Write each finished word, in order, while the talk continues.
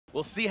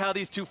We'll see how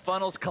these two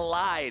funnels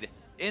collide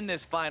in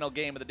this final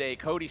game of the day.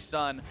 Cody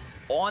Sun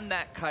on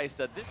that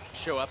Kaisa.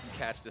 Show up and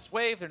catch this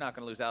wave. They're not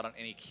going to lose out on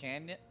any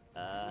cannon.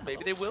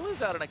 Maybe they will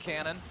lose out on a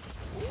cannon.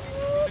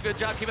 Ooh, good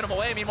job keeping them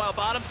away. Meanwhile,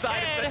 bottom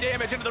side, it's the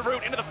damage into the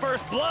root, into the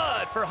first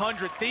blood for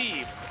 100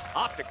 Thieves.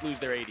 OpTic lose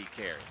their AD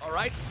carry. All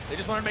right, they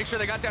just want to make sure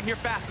they got down here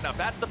fast enough.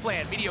 That's the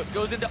plan. Meteos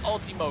goes into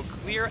ulti mode,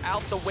 clear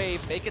out the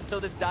wave, make it so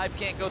this dive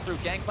can't go through.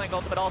 Gangplank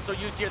ultimate also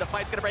used here. The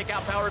fight's going to break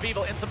out. Power of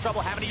Evil in some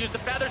trouble, having to use the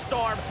Feather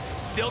Storm.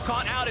 Still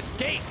caught out. It's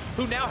Gate,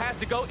 who now has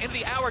to go into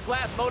the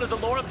Hourglass mode as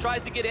Alorum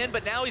tries to get in,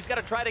 but now he's got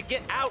to try to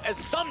get out as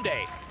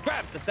Someday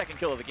grabs the second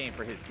kill of the game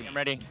for his team. I'm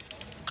ready.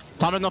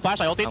 Tom no flash,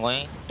 I ulti. I'm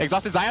going.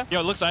 Exhausted Zaya.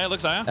 Yo, look Zaya, look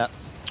Zaya. Yep.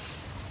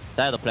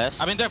 Zaya the flash.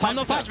 I mean, they're Tom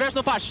no flash, Varus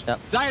no flash. Yep.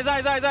 Zaya.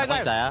 Zaya.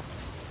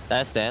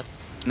 Zaya's dead.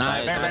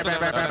 Nice.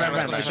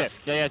 Very.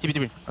 Yeah,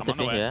 TP. I'm on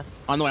the way. Yeah.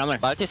 On the way.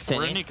 Balti's We're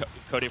gonna 10. need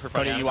Cody for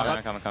Cody, fighting. you walk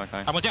up. Coming.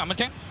 I'm with you, I'm with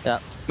you.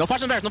 Yep. No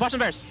flash on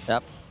Varus.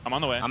 Yep. I'm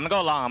on the way. I'm gonna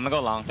go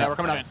long. Yeah, we're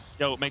coming out.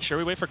 Yo, make sure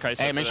we wait for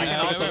Kaisa. Hey, make sure you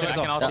can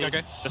can ulti.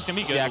 Okay, this can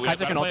be good. Yeah, We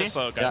Kaisa gotta can play ulti. it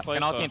slow, Yeah. gotta play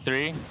it Can ulti in slow.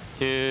 3,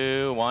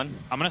 2, 1.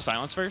 I'm gonna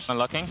silence first.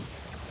 Unlocking.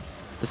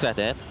 This guy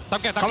dead.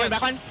 Coming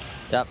backline.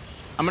 Yep.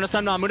 I'm gonna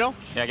send Mundo.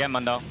 Yeah, get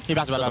Mundo. He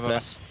bounced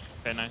back.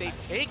 Okay, nice. They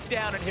take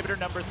down inhibitor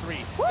number 3.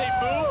 They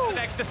move the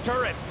Nexus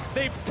turrets.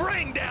 They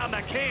bring down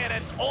the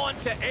cannons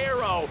onto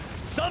Arrow.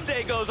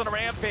 Someday goes on a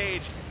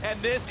rampage, and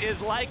this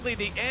is likely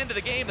the end of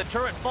the game. The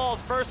turret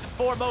falls first and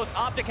foremost.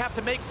 OpTic have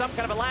to make some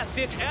kind of a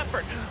last-ditch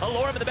effort.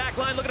 Alorum in the back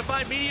line looking to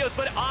find Meteos,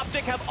 but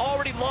OpTic have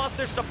already lost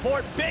their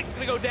support. Big's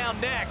gonna go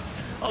down next.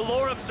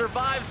 Alorum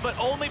survives, but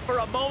only for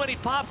a moment. He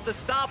pops the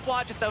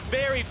stopwatch at the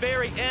very,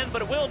 very end,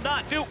 but it will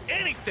not do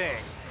anything.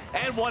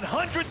 And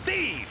 100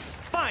 Thieves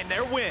find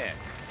their win.